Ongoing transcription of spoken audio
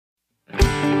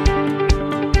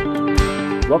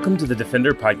Welcome to the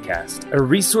Defender Podcast, a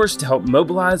resource to help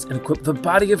mobilize and equip the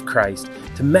body of Christ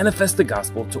to manifest the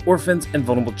gospel to orphans and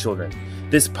vulnerable children.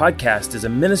 This podcast is a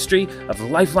ministry of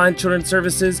Lifeline Children's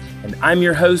Services, and I'm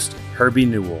your host, Herbie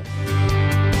Newell.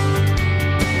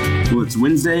 Well, it's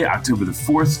Wednesday, October the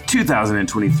 4th,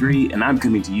 2023, and I'm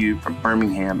coming to you from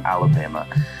Birmingham, Alabama.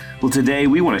 Well, today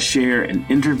we want to share an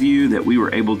interview that we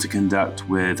were able to conduct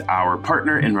with our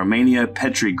partner in Romania,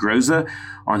 Petri Groza,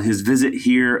 on his visit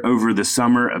here over the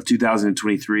summer of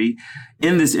 2023.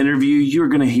 In this interview, you're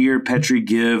going to hear Petri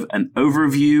give an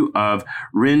overview of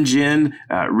Region,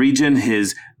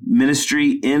 his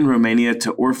ministry in Romania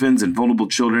to orphans and vulnerable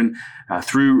children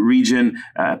through Region.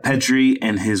 Petri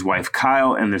and his wife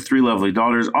Kyle and their three lovely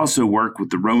daughters also work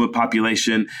with the Roma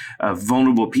population of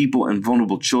vulnerable people and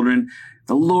vulnerable children.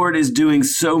 The Lord is doing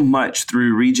so much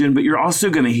through Region, but you're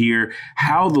also going to hear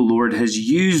how the Lord has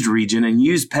used Region and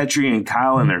used Petri and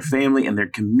Kyle and their family and their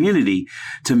community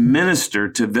to minister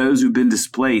to those who've been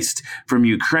displaced from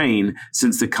Ukraine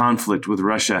since the conflict with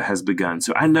Russia has begun.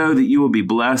 So I know that you will be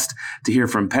blessed to hear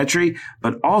from Petri,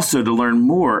 but also to learn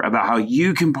more about how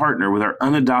you can partner with our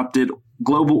unadopted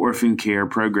global orphan care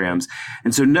programs.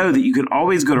 And so know that you can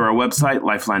always go to our website,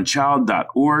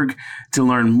 lifelinechild.org, to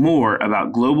learn more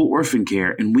about global orphan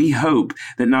care. And we hope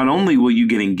that not only will you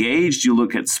get engaged, you'll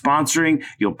look at sponsoring,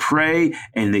 you'll pray,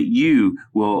 and that you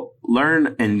will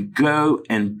learn and go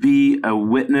and be a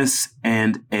witness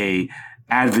and a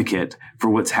advocate for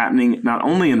what's happening not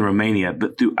only in Romania,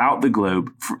 but throughout the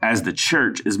globe as the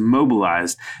church is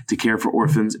mobilized to care for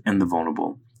orphans and the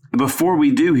vulnerable. Before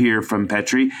we do hear from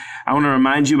Petri, I want to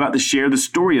remind you about the Share the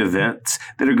Story events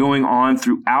that are going on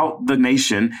throughout the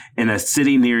nation in a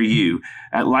city near you.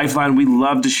 At Lifeline, we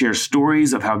love to share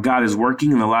stories of how God is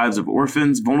working in the lives of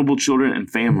orphans, vulnerable children, and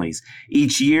families.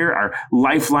 Each year, our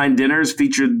Lifeline dinners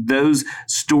feature those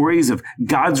stories of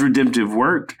God's redemptive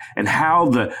work and how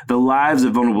the lives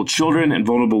of vulnerable children and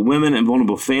vulnerable women and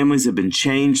vulnerable families have been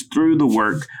changed through the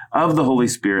work of the Holy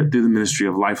Spirit through the ministry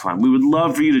of Lifeline. We would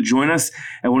love for you to join us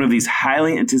at one of these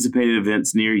highly anticipated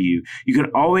events near you. You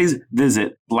can always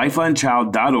visit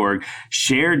lifelinechild.org,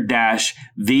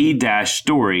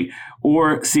 share-the-story,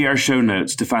 or see our show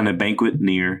notes to find a banquet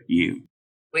near you.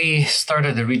 We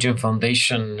started the Region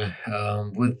Foundation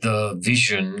with the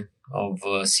vision of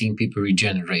seeing people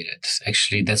regenerated.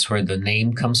 Actually, that's where the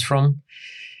name comes from.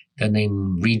 The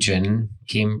name Region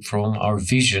came from our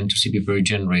vision to see people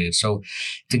regenerated. So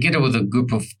together with a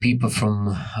group of people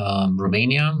from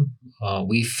Romania,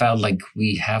 we felt like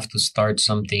we have to start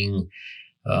something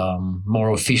more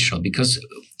official, because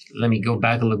let me go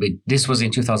back a little bit. This was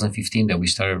in 2015 that we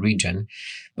started Region.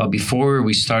 But before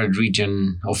we started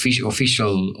Region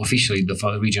officially,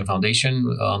 the Region Foundation,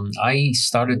 I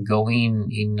started going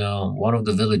in one of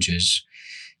the villages,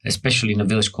 especially in a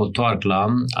village called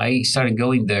Toarcla. I started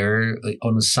going there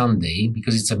on a Sunday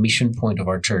because it's a mission point of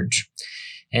our church.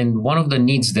 And one of the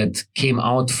needs that came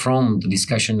out from the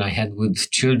discussion I had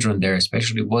with children there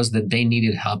especially was that they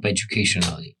needed help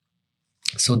educationally.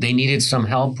 So they needed some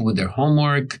help with their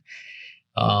homework,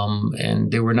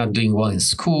 and they were not doing well in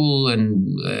school.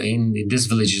 And in this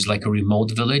village is like a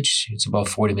remote village. It's about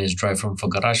 40 minutes drive from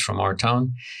Făgăraș, from our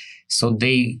town. So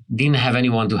they didn't have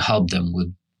anyone to help them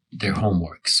with their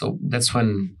homework. So that's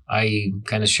when I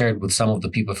kind of shared with some of the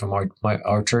people from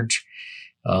our church,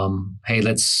 hey,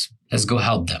 let's go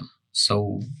help them.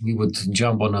 So we would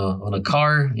jump in a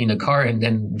car and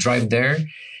then drive there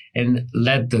and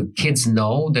let the kids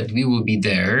know that we will be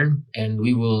there and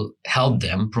we will help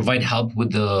them, provide help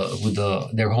with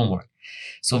their homework.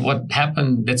 So what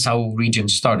happened, that's how Region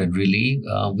started, really.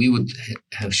 We would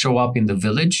show up in the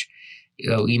village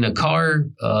in a car.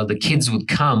 The kids would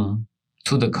come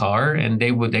to the car and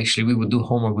we would do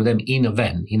homework with them in a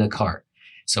van, in a car.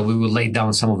 So we would lay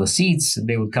down some of the seats.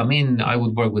 They would come in. I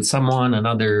would work with someone.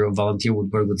 Another volunteer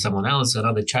would work with someone else,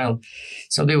 another child.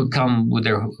 So they would come with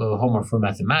their homework for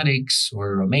mathematics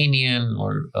or Romanian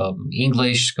or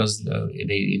English, because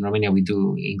in Romania we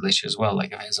do English as well,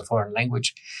 like as a foreign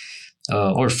language,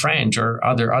 or French or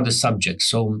other subjects.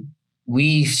 So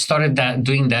we started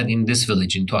doing that in this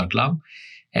village in Toarcla.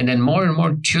 And then more and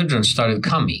more children started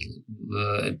coming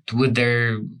with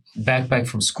their backpack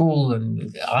from school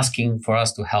and asking for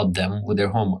us to help them with their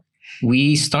homework.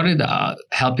 We started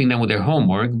helping them with their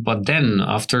homework, but then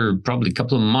after probably a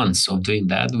couple of months of doing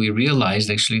that, we realized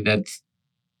actually that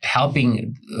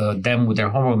helping them with their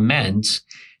homework meant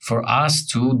for us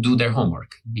to do their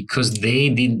homework, because they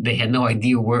had no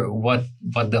idea what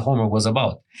the homework was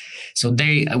about. So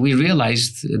we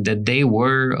realized that they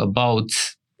were about,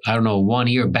 I don't know, 1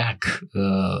 year back,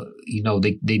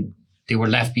 they they were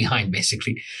left behind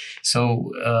basically. So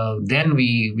then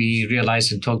we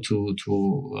realized and talked to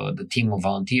the team of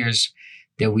volunteers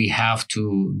that we have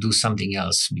to do something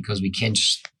else, because we can't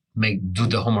just do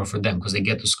the homework for them, because they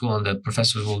get to school and the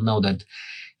professors will know that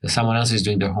someone else is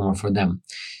doing their homework for them.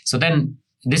 So then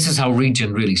this is how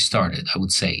Region really started, I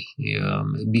would say.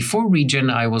 Before Region,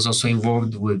 I was also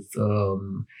involved with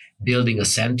building a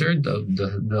center,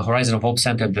 the Horizon of Hope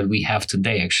Center that we have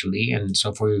today, actually. And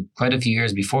so for quite a few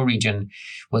years before Region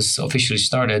was officially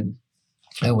started,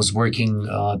 I was working,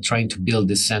 trying to build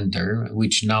this center,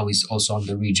 which now is also on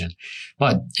the Region.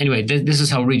 But anyway, this is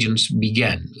how Regions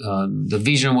began. The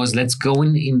vision was, let's go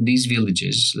in these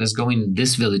villages. Let's go in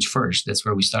this village first. That's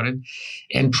where we started,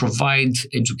 and provide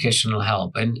educational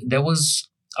help. And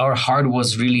our heart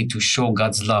was really to show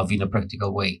God's love in a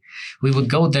practical way. We would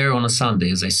go there on a Sunday,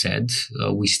 as I said.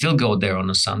 We still go there on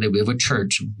a Sunday. We have a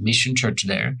church, mission church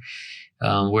there,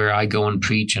 where I go and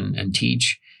preach and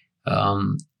teach.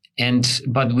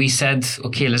 But we said,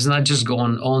 okay, let's not just go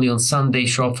only on Sunday,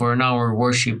 show up for an hour,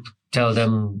 worship, tell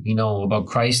them, about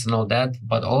Christ and all that,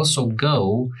 but also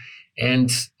go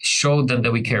and show them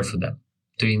that we care for them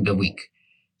during the week.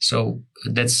 So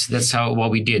that's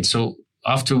what we did. So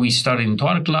after we started in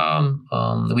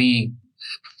Toarcla, we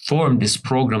formed this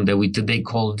program that we today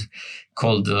called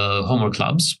Homework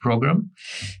Clubs program.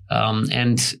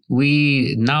 And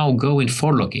we now go in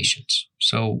 4 locations.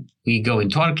 So we go in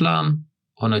Toarcla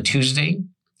on a Tuesday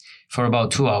for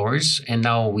about 2 hours. And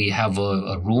now we have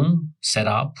a room set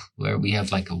up where we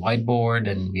have like a whiteboard,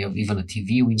 and we have even a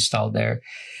TV we installed there.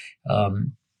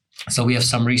 So we have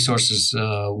some resources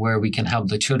where we can help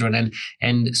the children.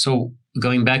 And so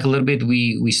going back a little bit,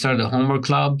 we started a homework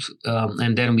club,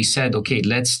 and then we said, okay,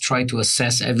 let's try to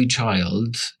assess every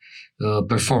child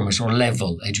performance or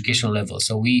educational level.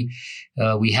 So we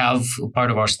have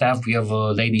part of our staff. We have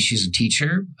a lady, she's a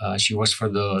teacher. She works for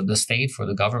the state, for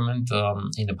the government,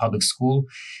 in the public school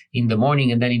in the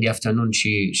morning, and then in the afternoon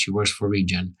she works for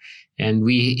Region. And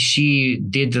she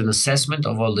did an assessment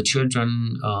of all the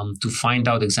children to find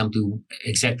out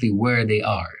exactly where they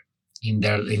are in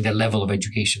their level of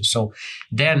education. So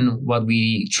then what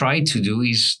we try to do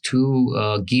is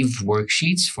to give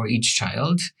worksheets for each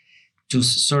child to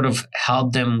sort of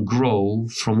help them grow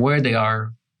from where they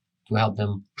are, to help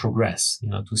them progress,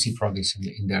 to see progress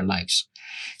in their lives.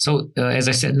 So as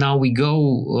I said, now we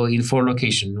go in 4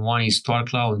 locations. One is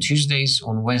Toarcla on Tuesdays.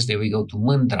 On Wednesday, we go to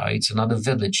Mândra. It's another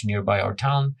village nearby our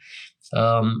town.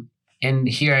 And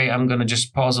here I'm going to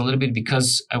just pause a little bit,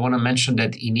 because I want to mention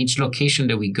that in each location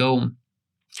that we go,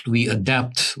 we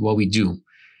adapt what we do.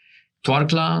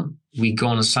 Toarcla, we go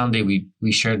on a Sunday,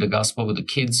 we share the gospel with the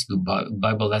kids, do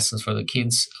Bible lessons for the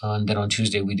kids. And then on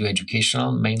Tuesday, we do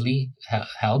educational, mainly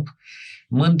help.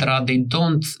 Mândra,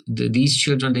 these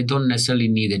children, they don't necessarily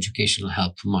need educational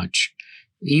help much.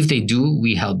 If they do,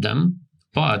 we help them.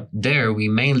 But there, we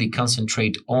mainly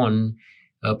concentrate on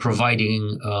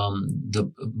providing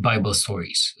the Bible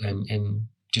stories and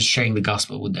just sharing the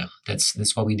gospel with them.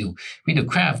 That's what we do. We do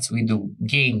crafts, we do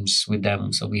games with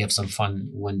them, so we have some fun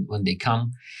when they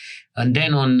come. And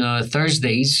then on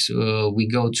Thursdays, we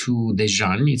go to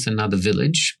Dejan. It's another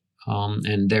village.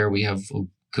 And there we have a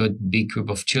good big group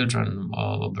of children,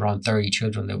 around 30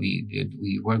 children that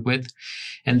we work with.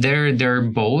 And they're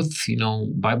both,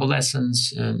 Bible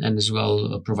lessons and as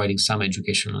well providing some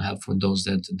educational help for those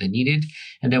that need it.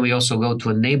 And then we also go to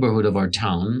a neighborhood of our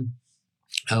town,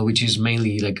 which is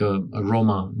mainly like a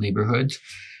Roma neighborhood.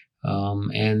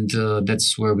 And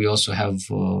that's where we also have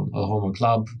a homework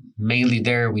club. Mainly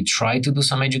there, we try to do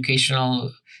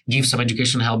give some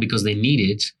educational help because they need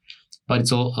it, but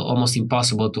it's almost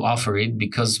impossible to offer it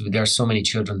because there are so many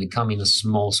children that come in a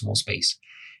small space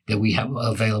that we have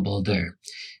available there.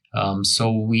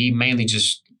 So we mainly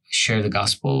just share the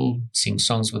gospel, sing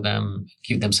songs with them,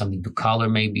 give them something to color,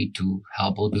 maybe to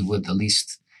help a little bit with at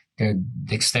least their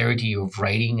dexterity of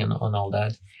writing and on all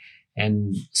that.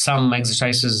 And some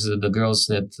exercises, the girls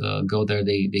that go there,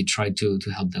 they try to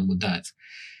help them with that.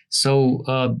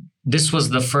 So this was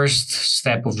the first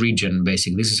step of Region,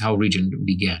 basically. This is how Region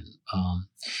began.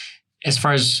 As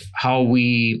far as how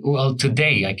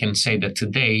today, I can say that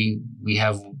today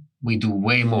we do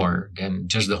way more than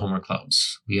just the homework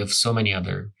clubs. We have so many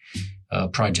other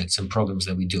projects and programs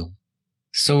that we do.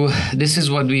 So this is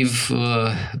what we've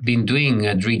been doing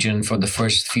at Region for the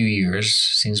first few years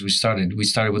since we started. We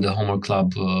started with the homework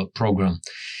club program.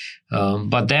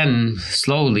 But then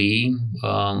slowly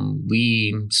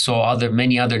we saw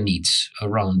many other needs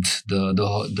around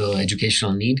the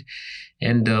educational need.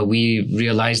 And we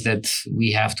realized that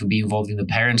we have to be involved in the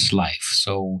parents' life.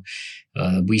 So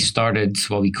We started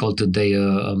what we call today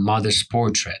a mother's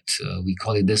portrait. We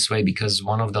call it this way because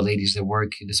one of the ladies that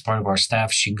work as part of our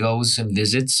staff, she goes and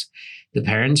visits the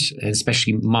parents, and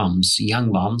especially moms,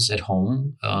 young moms at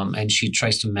home, and she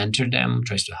tries to mentor them,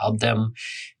 tries to help them,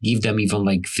 give them even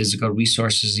like physical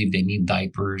resources if they need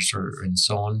diapers or and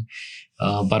so on.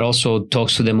 But also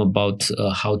talks to them about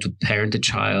how to parent a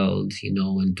child,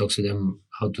 and talks to them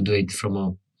how to do it from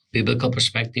a biblical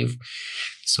perspective.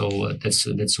 So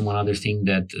that's one other thing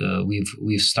that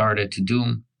we've started to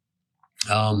do,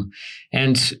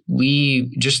 and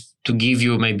we just to give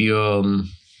you maybe a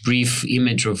brief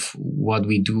image of what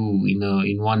we do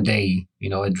in one day,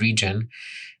 at Regen.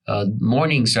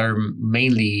 Mornings are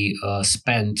mainly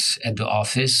spent at the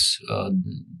office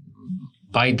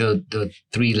by the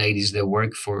three ladies that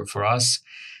work for us,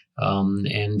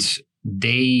 and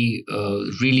they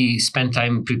really spend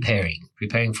time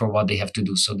preparing for what they have to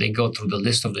do. So they go through the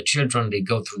list of the children, they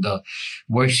go through the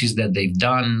worksheets that they've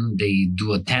done, they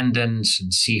do attendance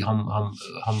and see how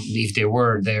if they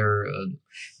were there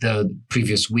the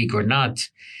previous week or not.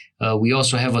 We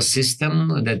also have a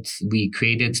system that we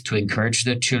created to encourage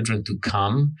the children to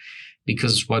come,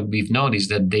 because what we've noticed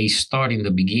that they start in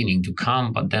the beginning to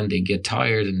come, but then they get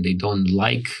tired and they don't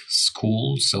like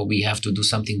school. So we have to do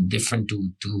something different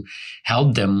to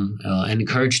help them and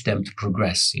encourage them to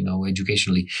progress,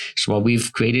 educationally. So what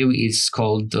we've created is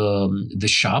called the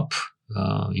shop.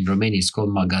 In Romania, it's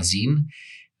called magazine.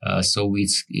 So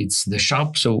it's the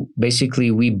shop. So basically,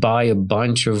 we buy a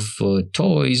bunch of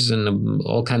toys and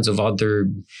all kinds of other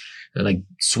like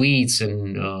sweets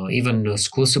and even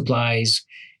school supplies.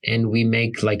 And we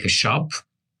make like a shop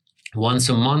once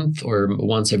a month or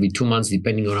once every 2 months,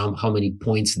 depending on how many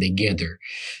points they gather.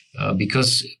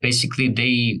 Because basically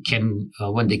they can,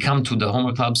 when they come to the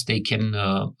homework clubs, they can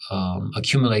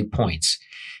accumulate points.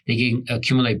 They can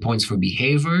accumulate points for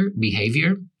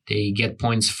behavior. They get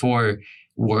points for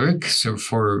work, so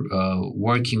for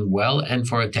working well, and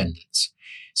for attendance.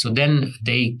 So then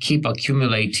they keep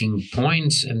accumulating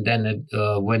points, and then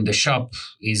when the shop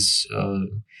is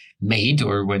made,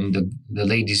 or when the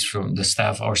ladies from the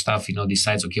staff, our staff,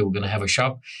 decides, okay, we're going to have a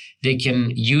shop, they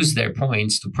can use their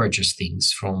points to purchase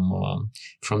things from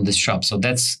the shop. So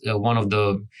that's one of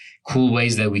the cool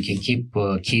ways that we can keep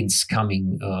kids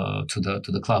coming to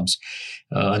the clubs.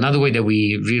 Another way that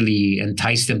we really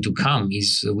entice them to come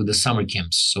is with the summer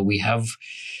camps. So we have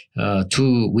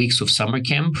 2 weeks of summer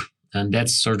camp. And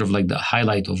that's sort of like the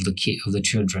highlight of the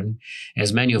children,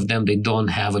 as many of them, they don't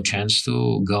have a chance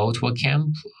to go to a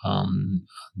camp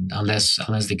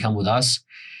unless they come with us,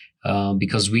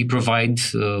 because we provide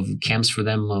camps for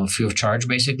them free of charge.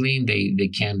 Basically, they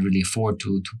can't really afford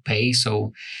to pay,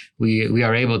 so we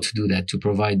are able to do that, to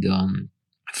provide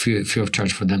free of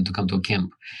charge for them to come to a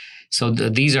camp. So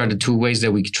these are the 2 ways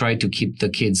that we try to keep the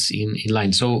kids in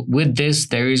line. So with this,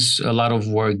 there is a lot of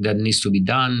work that needs to be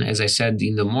done. As I said,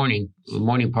 in the morning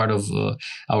part of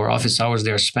our office hours,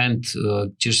 they are spent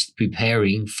just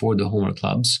preparing for the homework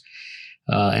clubs.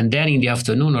 And then in the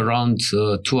afternoon, around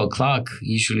 2:00,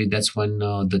 usually that's when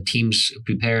the teams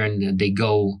prepare and they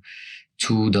go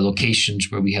to the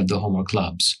locations where we have the homework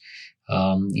clubs.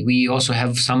 We also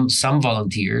have some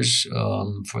volunteers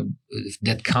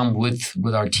that come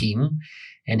with our team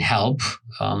and help,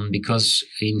 because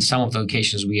in some of the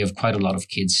locations we have quite a lot of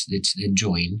kids that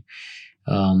join,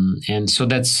 and so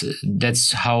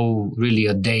that's how really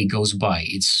a day goes by.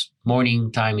 It's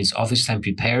morning time, it's office time,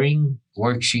 preparing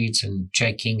worksheets and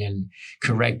checking and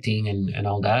correcting and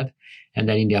all that, and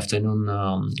then in the afternoon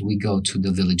we go to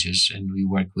the villages and we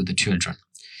work with the children.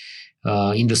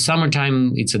 In the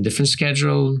summertime, it's a different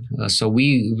schedule. So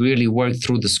we really work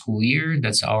through the school year.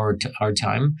 That's our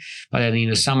time. But then in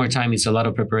the summertime, it's a lot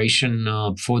of preparation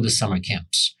for the summer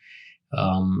camps.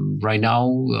 Right now,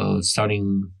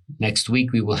 starting next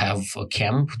week, we will have a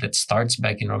camp that starts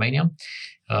back in Romania.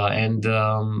 And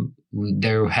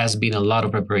there has been a lot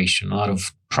of preparation, a lot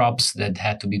of props that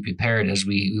had to be prepared, as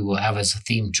we will have as a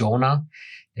theme Jonah.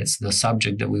 That's the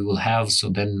subject that we will have. So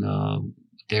then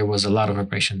there was a lot of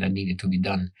preparation that needed to be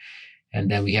done.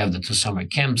 And then we have the 2 summer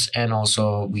camps. And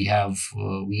also we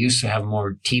used to have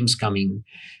more teams coming,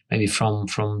 maybe from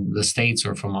the States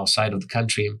or from outside of the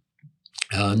country.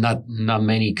 Not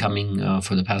many coming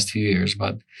for the past few years,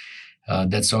 but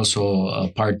that's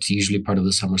also usually part of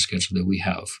the summer schedule that we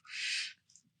have.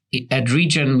 At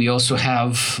Regen, we also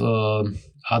have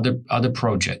other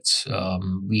projects.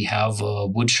 We have a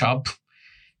wood shop.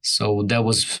 So that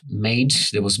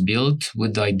was built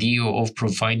with the idea of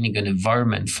providing an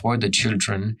environment for the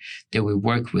children that we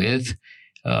work with,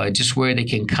 just where they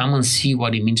can come and see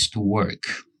what it means to work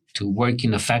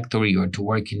in a factory or to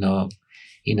work in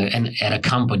and at a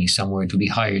company somewhere to be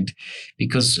hired,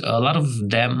 because a lot of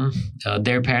them,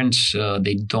 their parents,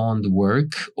 they don't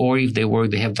work, or if they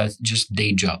work, they have that just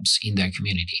day jobs in their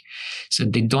community. So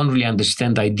they don't really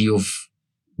understand the idea of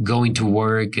going to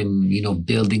work and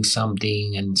building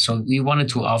something. And so we wanted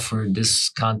to offer this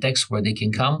context where they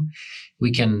can come.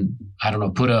 We can, I don't know,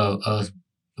 put a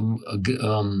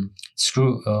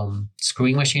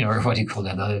screwing machine, or what do you call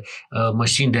that, a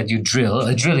machine that you drill,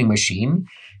 a drilling machine,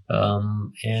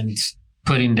 and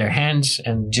put in their hands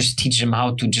and just teach them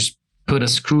how to just put a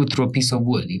screw through a piece of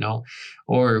wood,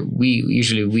 or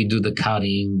we do the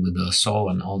cutting with the saw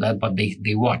and all that, but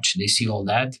they watch, they see all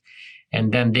that,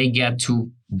 and then they get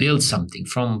to build something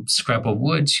from scrap of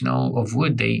wood,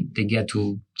 they get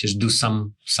to just do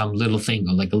some little thing,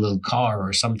 or like a little car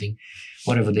or something,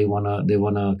 whatever they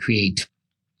wanna create.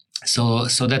 So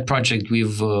that project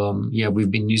we've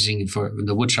been using it for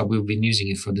the woodshop. We've been using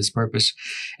it for this purpose,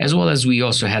 as well as we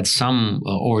also had some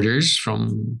orders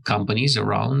from companies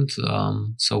around.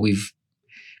 So we've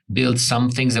built some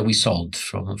things that we sold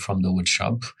from the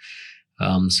woodshop.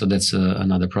 So that's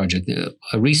another project.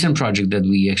 A recent project that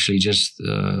we actually just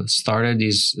started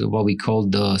is what we call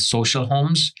the social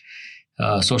homes.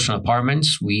 Social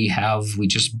apartments. We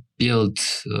just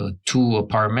built 2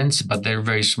 apartments, but they're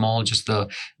very small, just a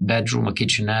bedroom, a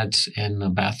kitchenette, and a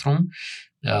bathroom.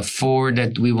 4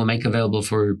 that we will make available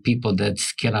for people that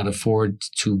cannot afford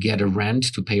to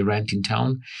pay rent in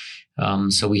town.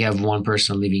 So we have 1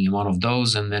 person living in one of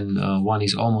those, and then 1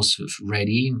 is almost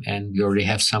ready, and we already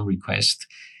have some requests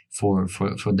for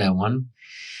that one.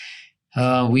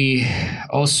 We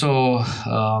also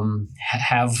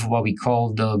have what we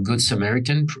call the Good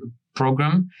Samaritan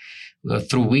program,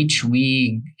 through which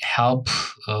we help,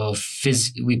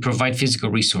 we provide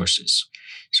physical resources.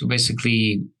 So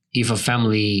basically, if a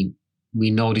family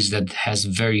we notice that has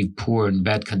very poor and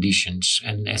bad conditions,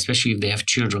 and especially if they have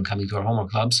children coming to our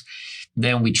homework clubs,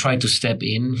 then we try to step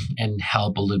in and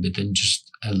help a little bit and just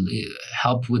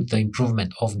help with the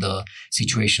improvement of the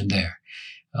situation there.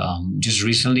 Just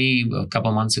recently, a couple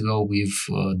of months ago, we've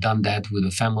done that with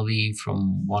a family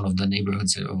from one of the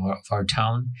neighborhoods of our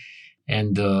town.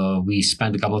 And we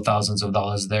spent a couple of thousands of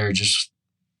dollars there just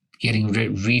getting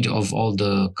rid of all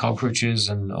the cockroaches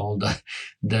and all the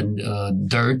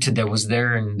dirt that was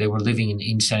there. And they were living in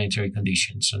insanitary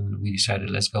conditions. And we decided,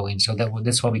 let's go in. So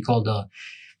that's what we call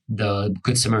the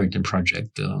Good Samaritan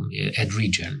Project at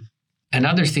Region.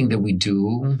 Another thing that we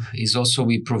do is also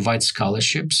we provide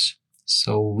scholarships.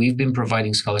 So we've been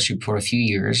providing scholarship for a few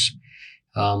years.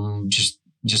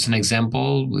 Just an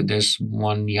example, there's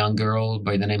one young girl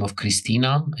by the name of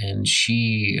Christina, and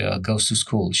she goes to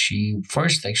school. She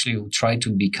first actually tried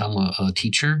to become a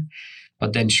teacher,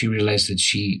 but then she realized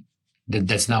that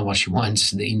that's not what she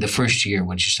wants in the first year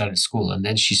when she started school. And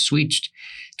then she switched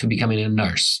to becoming a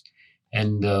nurse.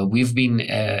 And we've been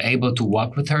able to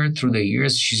walk with her through the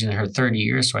years. She's in her 3rd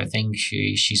year, so I think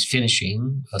she's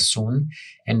finishing soon.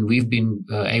 And we've been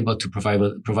able to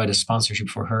provide a sponsorship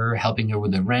for her, helping her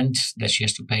with the rent that she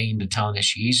has to pay in the town that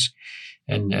she is,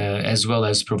 and as well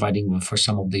as providing for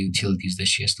some of the utilities that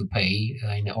she has to pay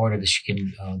in order that she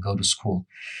can go to school.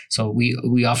 So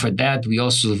we offer that. We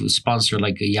also sponsor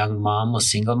like a young mom, a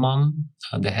single mom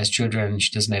that has children and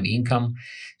she doesn't have income.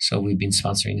 So we've been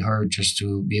sponsoring her just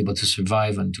to be able to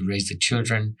survive and to raise the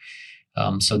children.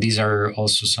 So these are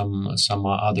also some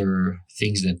other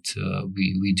things that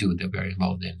we do that we're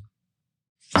involved in.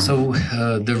 So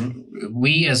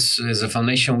we as a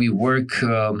foundation, we work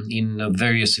in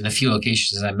a few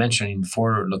locations, as I mentioned, in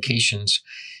 4 locations.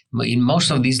 In most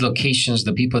of these locations,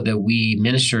 the people that we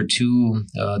minister to,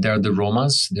 they're the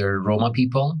Romas, they're Roma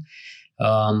people.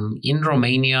 In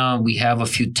Romania, we have a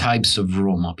few types of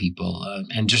Roma people.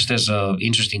 And just as an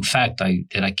interesting fact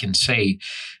that I can say,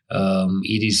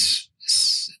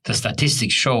 the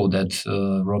statistics show that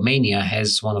Romania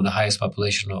has one of the highest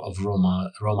population of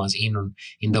Romas in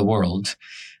the world.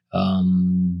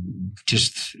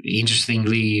 Just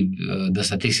interestingly, the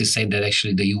statistics say that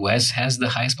actually the US has the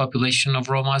highest population of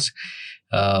Romas.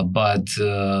 But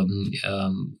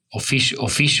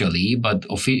unofficially,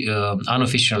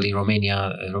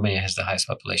 Romania has the highest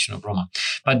population of Roma.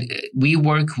 But we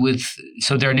work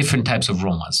so there are different types of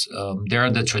Romas. There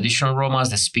are the traditional Romas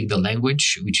that speak the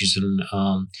language, which is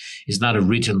not a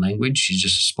written language; it's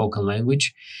just a spoken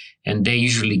language. And they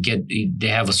usually they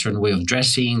have a certain way of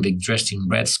dressing. They dress in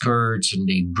red skirts and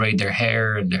they braid their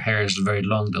hair, and their hair is very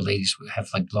long. The ladies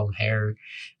have like long hair.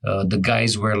 The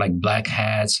guys wear like black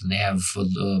hats and they have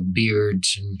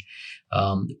beards. And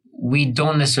we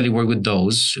don't necessarily work with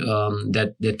those,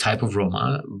 that type of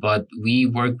Roma, but we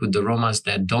work with the Romas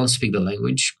that don't speak the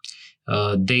language.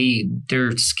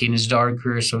 Their skin is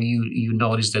darker, so you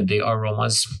notice that they are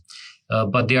Romas.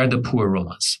 But they are the poor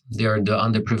Romas. They are the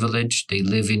underprivileged. They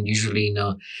live usually in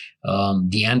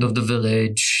the end of the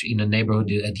village, in a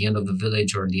neighborhood at the end of the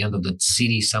village or the end of the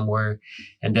city somewhere,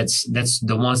 and that's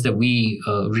the ones that we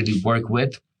really work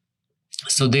with.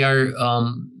 So they are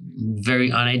very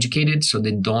uneducated, so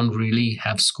they don't really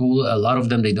have school. A lot of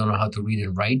them, they don't know how to read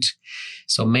and write.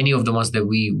 So many of the ones that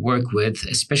we work with,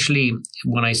 especially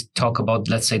when I talk about,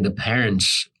 let's say, the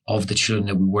parents of the children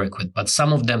that we work with, but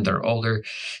some of them, they're older,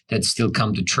 that still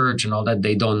come to church and all that,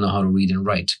 they don't know how to read and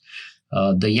write.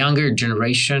 The younger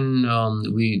generation,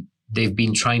 they've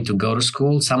been trying to go to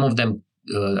school. Some of them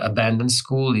abandon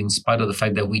school in spite of the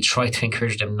fact that we try to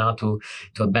encourage them not to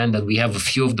abandon. We have a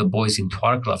few of the boys in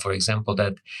Toarcla, for example,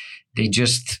 that they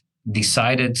just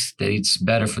decided that it's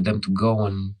better for them to go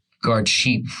and guard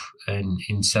sheep and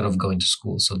instead of going to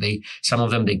school. So some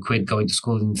of them, they quit going to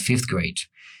school in 5th grade,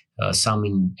 some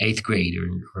in 8th grade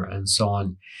and so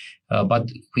on.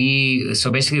 But we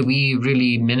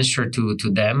really minister to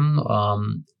them.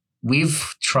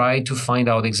 We've tried to find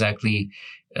out exactly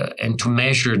and to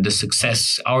measure the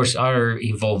success, our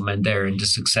involvement there and the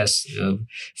success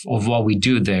of what we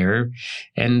do there.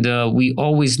 And we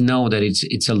always know that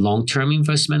it's a long-term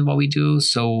investment, what we do.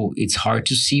 So it's hard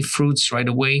to see fruits right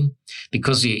away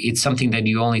because it's something that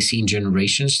you only see in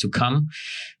generations to come.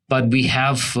 But we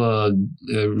have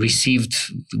received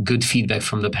good feedback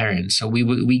from the parents. So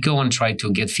we go and try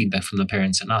to get feedback from the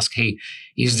parents and ask, hey,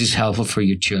 is this helpful for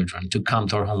your children to come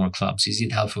to our homework clubs? Is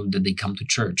it helpful that they come to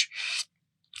church?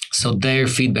 So their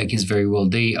feedback is very well.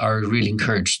 They are really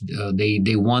encouraged.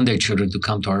 They want their children to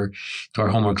come to our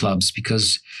homework clubs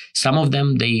because some of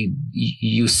them,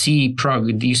 you see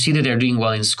that they're doing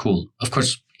well in school. Of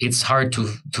course, it's hard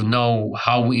to know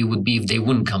how it would be if they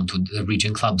wouldn't come to the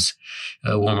region clubs,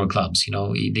 homework clubs.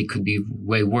 They could be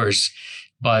way worse.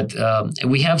 But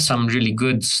we have some really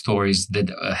good stories that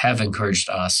have encouraged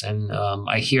us. And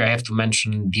I have to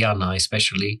mention Diana,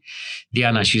 especially.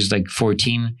 Diana, she's like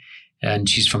 14. And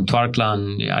she's from Toarcla,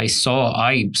 and I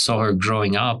saw her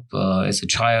growing up as a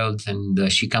child,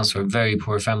 and she comes from a very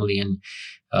poor family and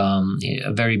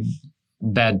a very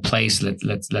bad place,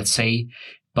 let's say.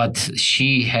 But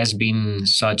she has been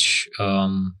such a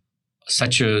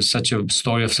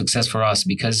story of success for us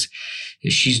because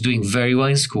she's doing very well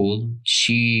in school.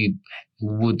 She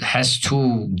has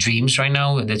 2 dreams right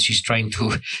now that she's trying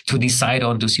to decide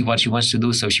on to see what she wants to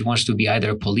do. So she wants to be either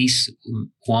a police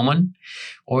woman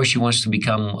or she wants to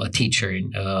become a teacher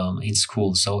in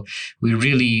school. So we're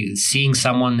really seeing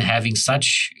someone having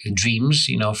such dreams,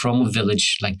 from a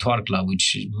village like Toarcla,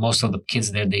 which most of the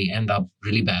kids there, they end up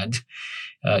really bad.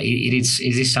 It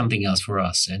is something else for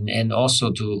us. And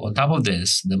also on top of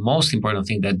this, the most important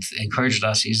thing that encouraged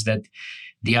us is that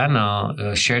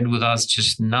Diana shared with us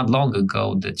just not long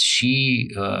ago that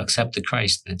she accepted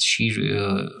Christ, that she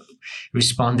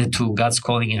responded to God's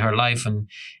calling in her life,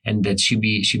 and that she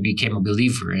became a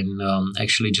believer. And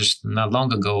actually, just not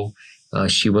long ago,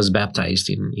 she was baptized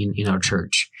in our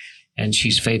church. And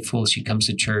she's faithful. She comes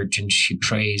to church and she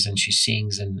prays and she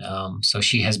sings, and so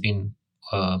she has been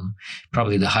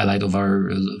probably the highlight of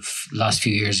our last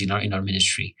few years in our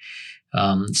ministry.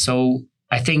 So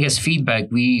I think as feedback,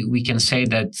 we can say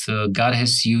that God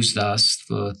has used us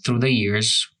through the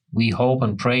years. We hope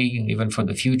and pray even for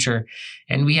the future.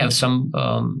 And we have some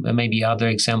maybe other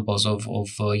examples of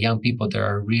young people that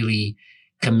are really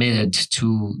committed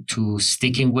to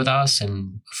sticking with us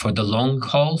and for the long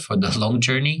haul, for the long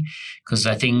journey. Because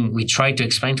I think we try to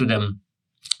explain to them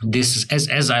this,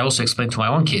 as I also explain to my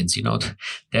own kids,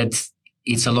 that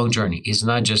it's a long journey. It's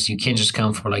not just, you can't just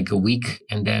come for like a week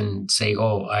and then say,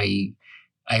 oh,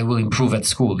 I will improve at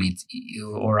school,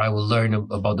 or I will learn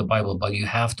about the Bible, but you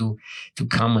have to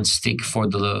come and stick for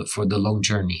the long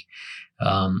journey.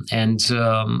 I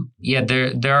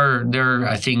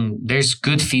think there's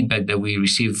good feedback that we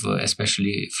receive,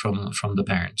 especially from the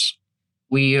parents.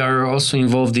 We are also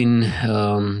involved in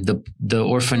the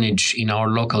orphanage in our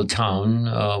local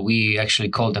town. We actually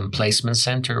call them placement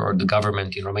center, or the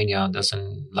government in Romania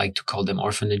doesn't like to call them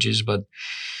orphanages, but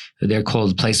they're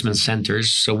called placement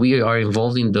centers. So we are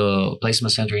involved in the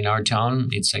placement center in our town.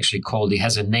 It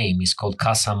has a name. It's called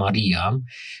Casa Maria,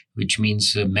 which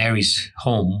means Mary's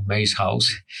home, Mary's house.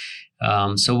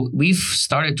 So we've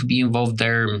started to be involved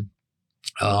there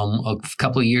a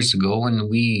couple of years ago, and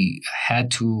we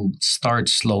had to start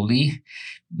slowly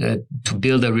to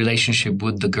build a relationship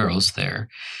with the girls there.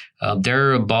 There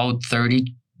are about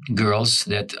 30 girls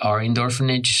that are in the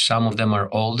orphanage. Some of them are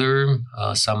older,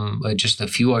 some just a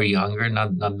few are younger,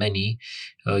 not many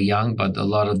young, but a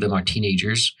lot of them are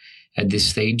teenagers. at this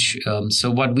stage. So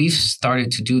what we've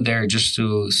started to do there, just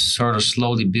to sort of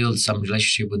slowly build some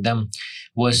relationship with them,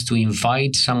 was to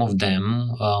invite some of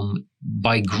them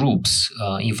by groups,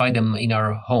 invite them in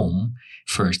our home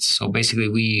first. So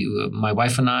basically, my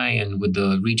wife and I, and with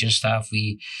the region staff,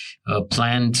 we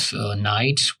planned a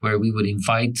night where we would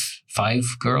invite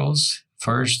 5 girls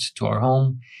first to our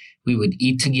home. We would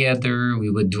eat together.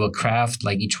 We would do a craft,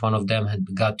 like each one of them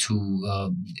had got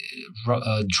to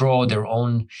draw their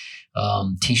own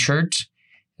T-shirt.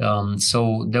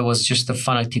 So there was just a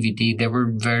fun activity. They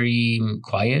were very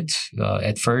quiet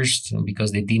at first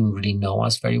because they didn't really know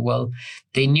us very well.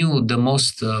 They knew the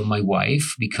most my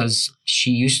wife, because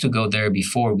she used to go there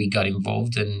before we got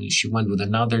involved, and she went with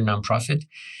another nonprofit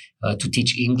to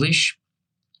teach English.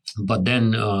 But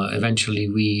then eventually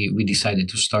we decided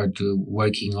to start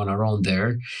working on our own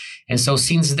there. And so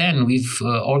since then, we've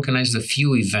organized a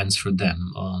few events for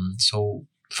them. So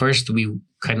first, we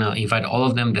kind of invite all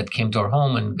of them that came to our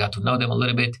home and got to know them a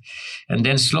little bit. And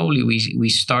then slowly we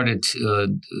started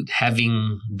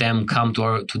having them come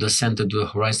to the center, to the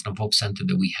Horizon of Hope Center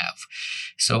that we have.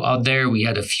 So out there, we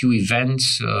had a few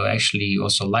events, actually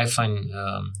also Lifeline.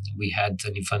 We had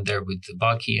an event there with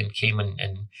Baki and came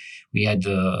and we had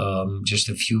just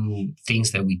a few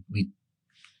things that we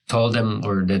told them,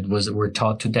 or that were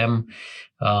taught to them.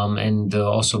 And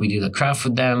also we did a craft for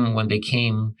them when they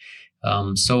came.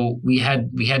 So we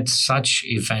had such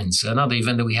events. Another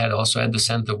event that we had also at the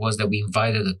center was that we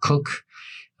invited a cook,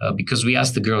 because we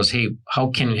asked the girls, hey, how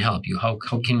can we help you? How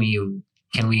can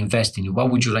we invest in you?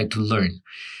 What would you like to learn?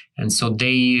 And so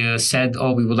they said,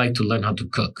 oh, we would like to learn how to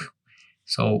cook.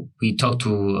 So we talked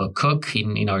to a cook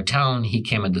in our town. He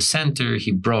came at the center.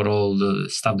 He brought all the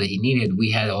stuff that he needed.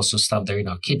 We had also stuff there in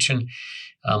our kitchen.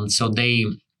 So they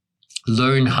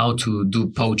learn how to do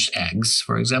poached eggs,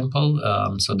 for example.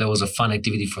 So that was a fun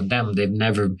activity for them.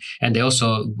 And they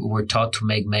also were taught to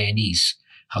make mayonnaise,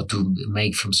 how to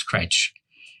make from scratch.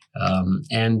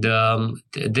 These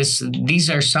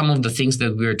are some of the things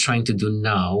that we're trying to do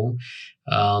now.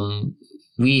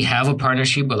 We have a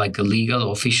partnership, like a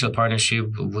legal, official partnership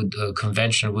with a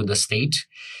convention with the state.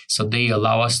 So they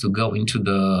allow us to go into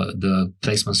the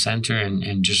placement center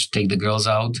and just take the girls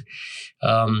out.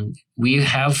 We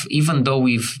have, even though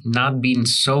we've not been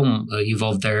so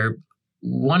involved there,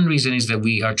 one reason is that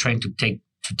we are trying to take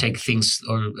things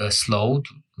slow,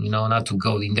 not to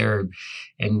go in there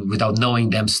and without knowing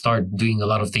them start doing a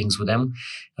lot of things with them.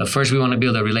 First, we want to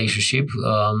build a relationship,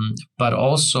 but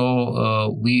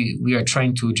also we are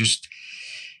trying to just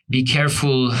be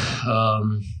careful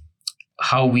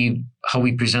how we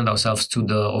present ourselves to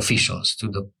the officials,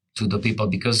 to the people,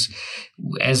 because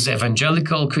as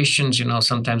evangelical Christians,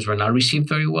 sometimes we're not received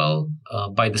very well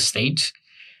by the state.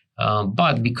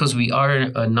 But because we are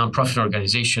a nonprofit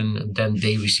organization, then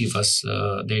they receive us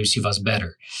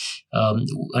better.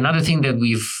 Another thing that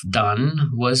we've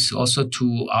done was also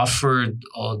to offer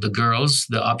all the girls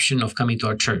the option of coming to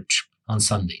our church on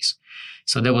Sundays.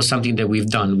 So that was something that we've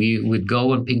done. We would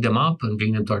go and pick them up and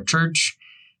bring them to our church.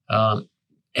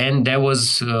 And that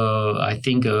was, I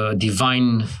think, a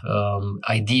divine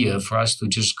idea for us to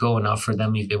just go and offer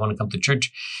them if they want to come to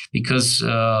church. Because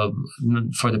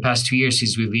for the past 2 years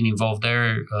since we've been involved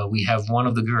there, we have one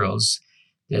of the girls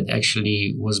that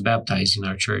actually was baptized in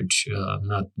our church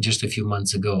not just a few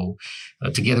months ago,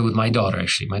 together with my daughter,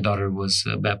 actually. My daughter was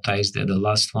baptized at the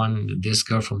last one. This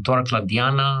girl from Torcla,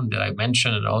 Diana, that I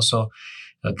mentioned, and also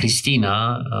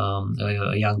Christina,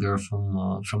 a young girl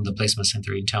from the placement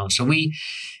center in town. So we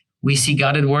see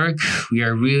God at work. We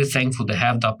are really thankful to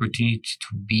have the opportunity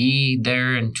to be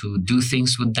there and to do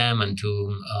things with them, and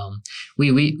to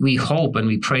we hope and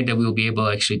we pray that we'll be able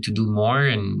actually to do more.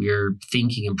 And we are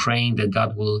thinking and praying that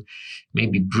God will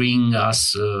maybe bring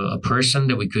us a person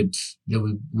that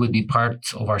would be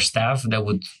part of our staff that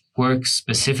would work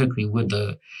specifically with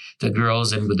the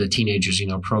girls and with the teenagers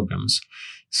in our programs.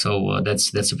 So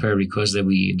that's a prayer request that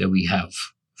we have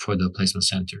for the placement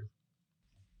center.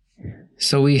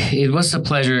 So it was a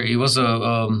pleasure. It was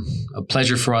a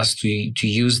pleasure for us to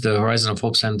use the Horizon of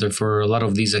Hope Center for a lot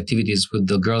of these activities with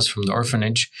the girls from the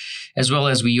orphanage, as well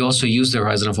as we also use the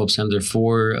Horizon of Hope Center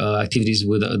for activities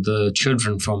with the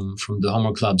children from the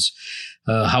homework clubs.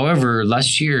 However,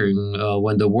 last year,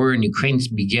 when the war in Ukraine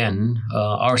began,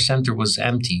 our center was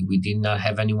empty. We did not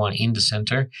have anyone in the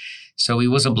center. So it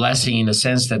was a blessing in the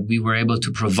sense that we were able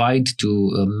to provide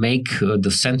to make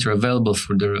the center available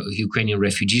for the Ukrainian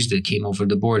refugees that came over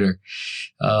the border.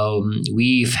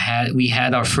 We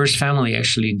had our first family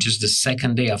actually just the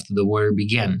second day after the war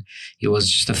began. It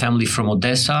was just a family from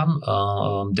Odessa.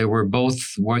 They were both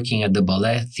working at the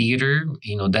ballet theater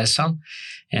in Odessa.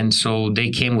 And so they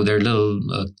came with their little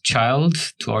child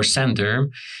to our center.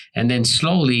 And then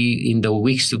slowly in the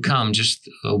weeks to come, just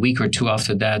a week or two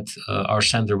after that, our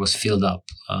center was filled up.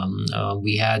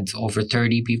 We had over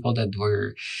 30 people that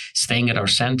were staying at our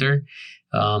center.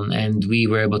 And we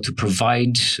were able to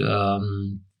provide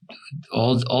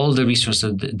all the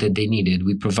resources that they needed.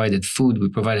 We provided food, we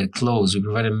provided clothes, we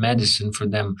provided medicine for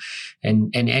them, and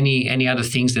any other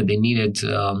things that they needed.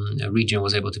 Region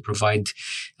was able to provide.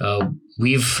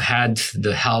 We've had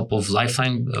the help of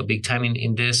Lifeline big time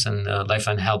in this, and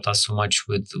Lifeline helped us so much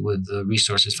with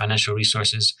resources, financial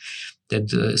resources. That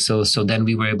so then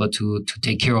we were able to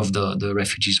take care of the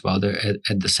refugees while they're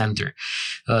at the center.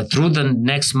 Through the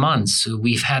next months,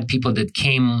 we've had people that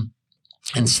came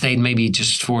and stayed maybe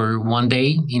just for one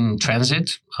day in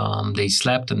transit. They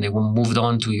slept and they moved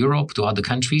on to Europe, to other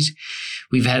countries.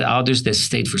 We've had others that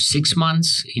stayed for 6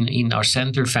 months in our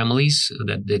center, families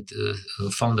that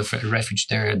found a refuge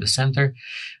there at the center.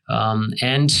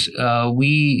 And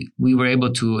we were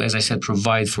able to, as I said,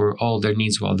 provide for all their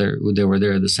needs while they were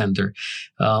there at the center.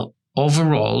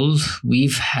 Overall,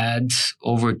 we've had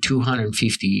over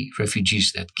 250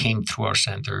 refugees that came through our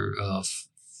center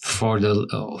for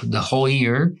the whole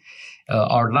year.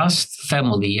 Our last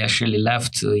family actually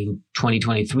left in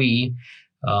 2023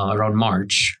 around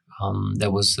March.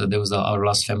 That was our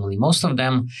last family. Most of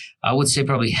them, I would say,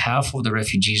 probably half of the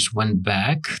refugees went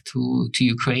back to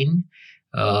Ukraine.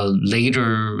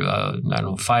 Later, I don't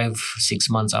know, 5-6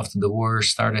 months after the war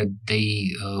started,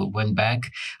 they went back.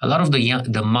 A lot of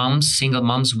the moms, single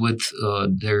moms with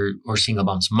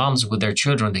moms with their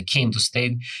children, they came to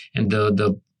stay, and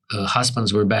the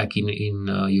husbands were back in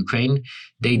Ukraine.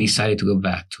 They decided to go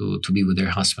back to be with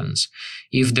their husbands.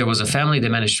 If there was a family, they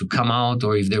managed to come out,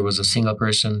 or if there was a single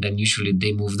person, then usually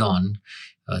they moved on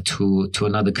to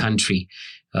another country.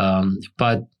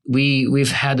 But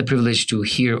we've had the privilege to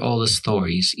hear all the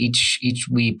stories.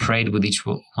 We prayed with each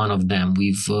one of them.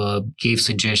 We've gave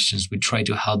suggestions. We tried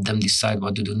to help them decide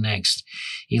what to do next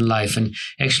in life. And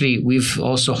actually, we've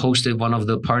also hosted one of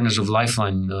the partners of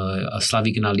Lifeline,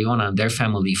 Slavik and Aliona, and their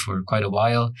family for quite a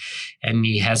while. And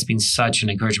it has been such an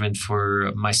encouragement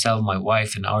for myself, my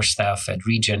wife, and our staff at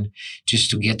Region just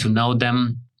to get to know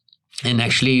them. And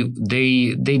actually,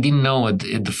 they didn't know at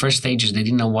the first stages, they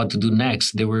didn't know what to do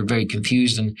next. They were very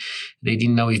confused, and they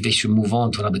didn't know if they should move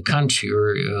on to another country. Or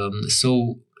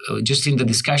just in the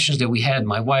discussions that we had,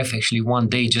 my wife actually one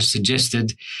day just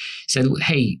said,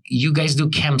 "Hey, you guys do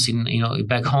camps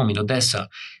back home in Odessa.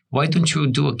 Why don't you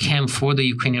do a camp for the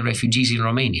Ukrainian refugees in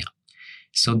Romania?"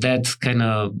 So that kind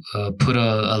of put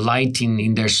a light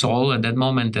in their soul at that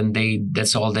moment, and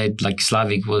that's all that, like,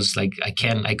 Slavik was like, I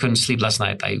couldn't sleep last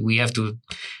night. We have to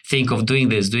think of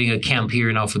doing a camp here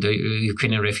now for the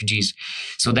Ukrainian refugees.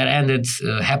 So that ended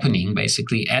happening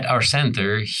basically at our center.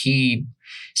 He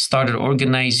started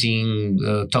organizing,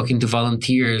 talking to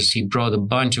volunteers. He brought a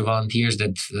bunch of volunteers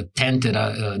that tented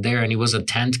there, and it was a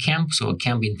tent camp, so a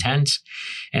camp in tents.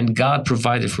 And God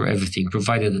provided for everything,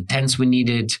 provided the tents we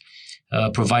needed,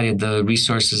 provided the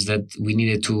resources that we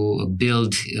needed to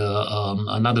build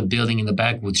another building in the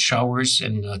back with showers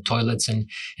and toilets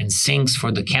and sinks for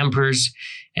the campers.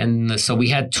 And so we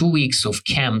had 2 weeks of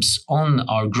camps on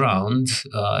our ground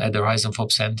at the Horizon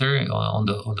Folk Center on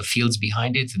the fields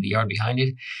behind it, the yard behind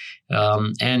it.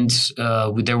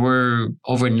 There were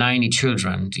over 90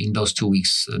 children in those 2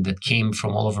 weeks that came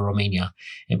from all over Romania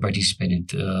and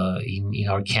participated in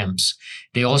our camps.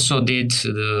 They also did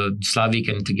the Slavik,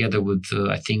 and together with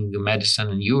I think Madison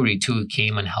and Yuri too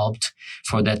came and helped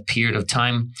for that period of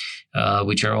time,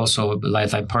 which are also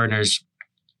Lifeline partners.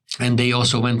 And they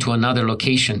also went to another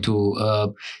location to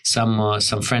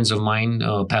some friends of mine,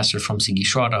 pastor from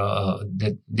Sighișoara,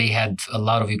 that they had a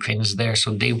lot of Ukrainians there. So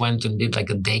they went and did like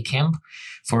a day camp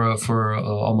for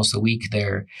almost a week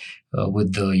there with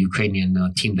the Ukrainian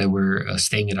team that were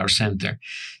staying at our center.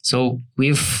 So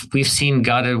we've seen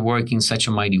God at work in such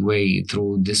a mighty way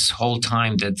through this whole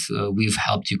time that we've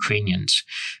helped Ukrainians.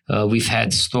 We've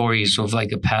had stories of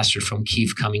like a pastor from Kyiv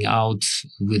coming out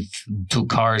with 2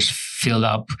 cars filled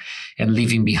up and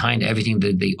leaving behind everything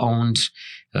that they owned.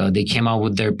 They came out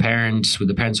with their parents, with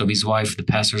the parents of his wife, the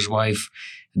pastor's wife,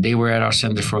 They were at our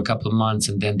center for a couple of months,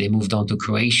 and then they moved on to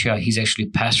Croatia. He's actually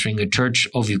pastoring a church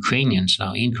of Ukrainians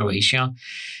now in Croatia.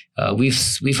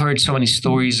 We've heard so many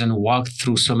stories and walked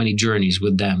through so many journeys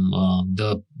with them.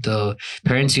 The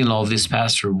parents-in-law of this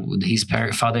pastor, his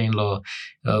father-in-law,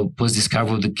 was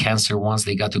discovered with cancer once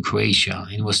they got to Croatia.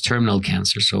 It was terminal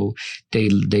cancer, so they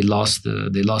lost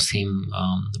him.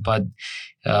 But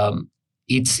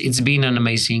it's been an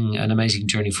amazing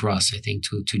journey for us, I think,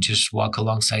 to just walk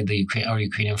alongside our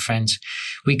Ukrainian friends.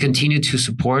 We continue to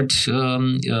support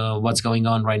what's going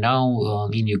on right now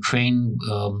in Ukraine.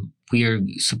 We are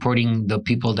supporting the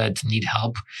people that need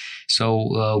help.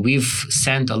 So we've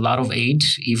sent a lot of aid.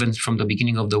 Even from the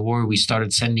beginning of the war, we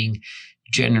started sending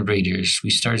generators.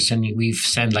 We've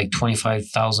sent like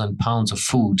 25,000 pounds of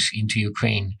food into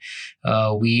Ukraine.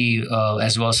 We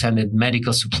as well sent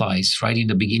medical supplies right in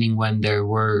the beginning when there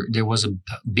was a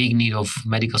big need of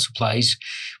medical supplies.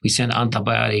 We sent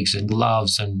antibiotics and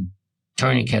gloves and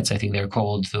tourniquets, I think they're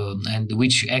called, and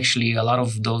which actually a lot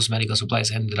of those medical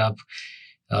supplies ended up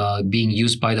being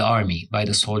used by the army, by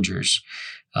the soldiers.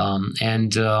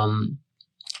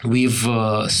 We've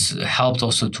helped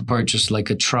also to purchase like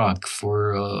a truck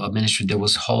for a ministry that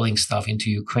was hauling stuff into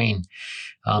Ukraine.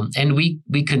 And we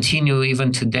continue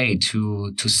even today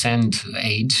to send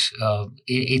aid.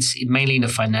 It's mainly in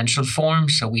a financial form.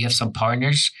 So we have some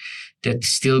partners that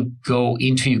still go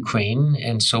into Ukraine.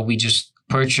 And so we just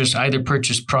either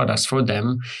purchase products for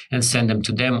them and send them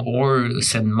to them, or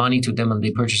send money to them and they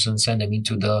purchase and send them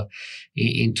into the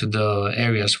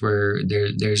areas where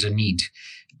there's a need.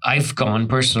 I've gone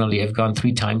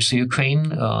 3 times to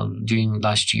Ukraine during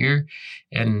last year,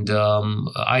 and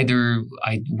either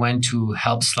I went to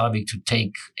help Slavik to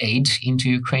take aid into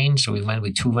Ukraine. So we went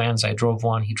with 2 vans. I drove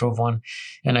one, he drove one,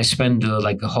 and I spent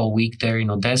like a whole week there in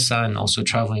Odessa, and also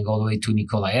traveling all the way to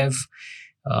Nikolaev.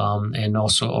 And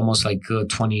also almost like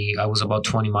I was about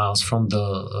 20 miles from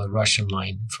the Russian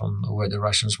line, from where the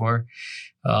Russians were.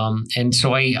 And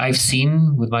so I've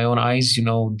seen with my own eyes,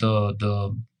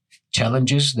 the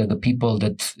challenges that the people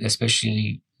that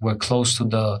especially were close to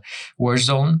the war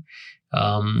zone.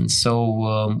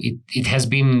 It has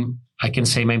been, I can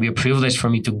say, maybe a privilege for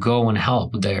me to go and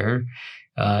help there.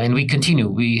 And we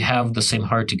have the same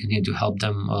heart to continue to help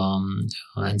them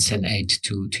and send aid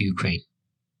to Ukraine.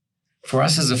 For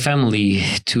us as a family,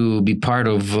 to be part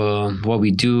of what we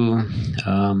do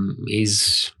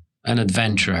is an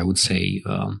adventure, I would say.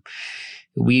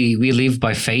 We live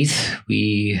by faith.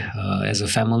 We, as a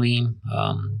family,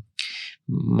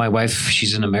 my wife,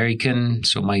 she's an American,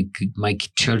 so my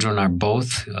children are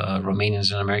both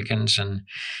Romanians and Americans, and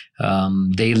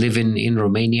they live in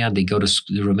Romania. They go to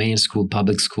the Romanian school,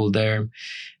 public school there.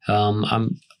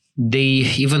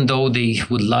 Even though they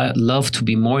would love to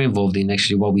be more involved in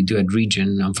actually what we do at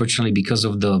Region, unfortunately, because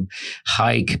of the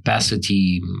high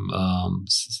capacity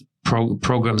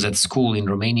programs at school in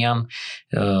Romania,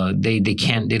 they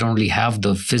don't really have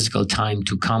the physical time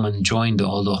to come and join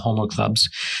all the homework clubs.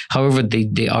 However,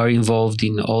 they are involved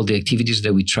in all the activities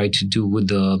that we try to do with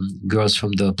the girls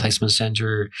from the placement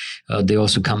center. They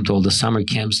also come to all the summer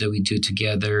camps that we do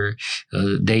together.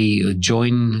 They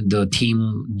join the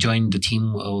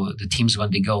teams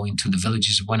when they go into the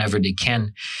villages whenever they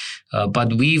can.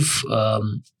 But we've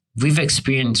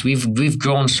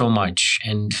grown so much,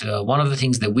 and one of the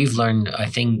things that we've learned, I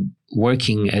think,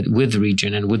 working with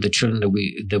Region and with the children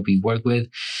that we work with,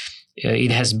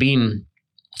 it has been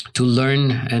to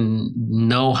learn and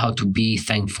know how to be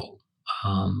thankful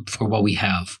for what we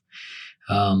have.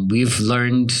 We've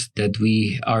learned that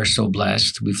we are so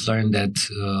blessed. We've learned that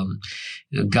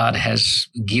God has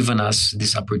given us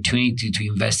this opportunity to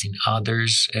invest in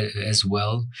others as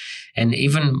well. And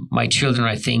even my children,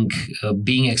 I think,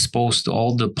 being exposed to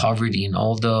all the poverty and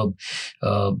all the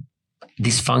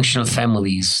dysfunctional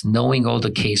families, knowing all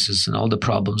the cases and all the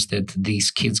problems that these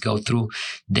kids go through,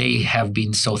 they have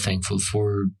been so thankful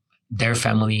for their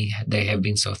family. They have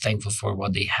been so thankful for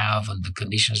what they have and the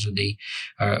conditions that they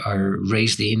are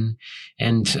raised in.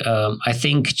 And I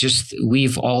think just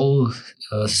we've all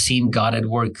seen God at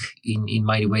work in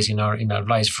mighty ways in our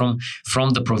lives, from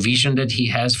the provision that He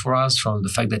has for us, from the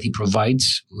fact that He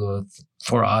provides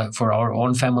for our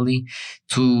own family,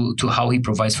 to how He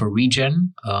provides for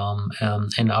Region.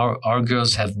 And our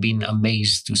girls have been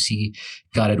amazed to see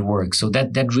God at work. So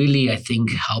that really, I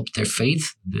think, helped their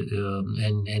faith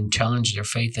and challenged their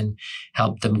faith and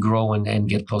helped them grow and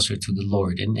get closer to the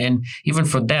Lord. And even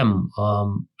for them,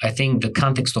 I think the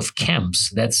context of camps,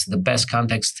 that's the best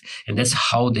context, and that's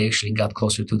how they actually got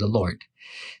closer to the Lord.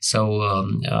 So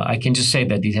I can just say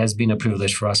that it has been a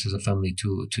privilege for us as a family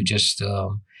to just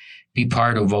be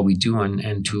part of what we do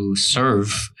and to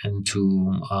serve and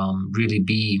to really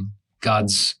be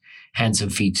God's hands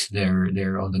and feet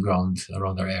there on the ground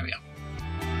around our area.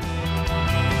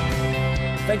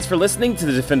 Thanks for listening to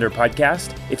the Defender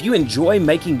Podcast. If you enjoy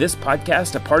making this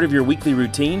podcast a part of your weekly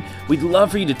routine, we'd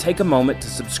love for you to take a moment to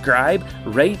subscribe,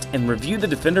 rate, and review the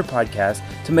Defender Podcast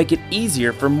to make it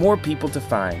easier for more people to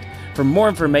find. For more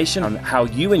information on how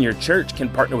you and your church can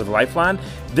partner with Lifeline,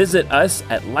 visit us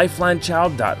at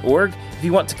lifelinechild.org. If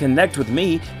you want to connect with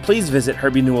me, please visit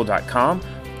herbienewell.com.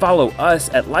 Follow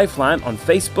us at Lifeline on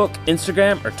Facebook,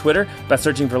 Instagram, or Twitter by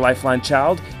searching for Lifeline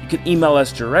Child. You can email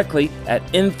us directly at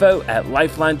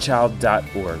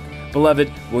info@lifelinechild.org.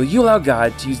 Beloved, will you allow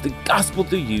God to use the gospel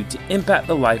through you to impact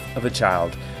the life of a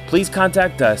child? Please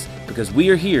contact us because we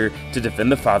are here to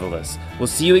defend the fatherless. We'll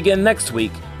see you again next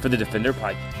week for the Defender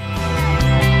Podcast.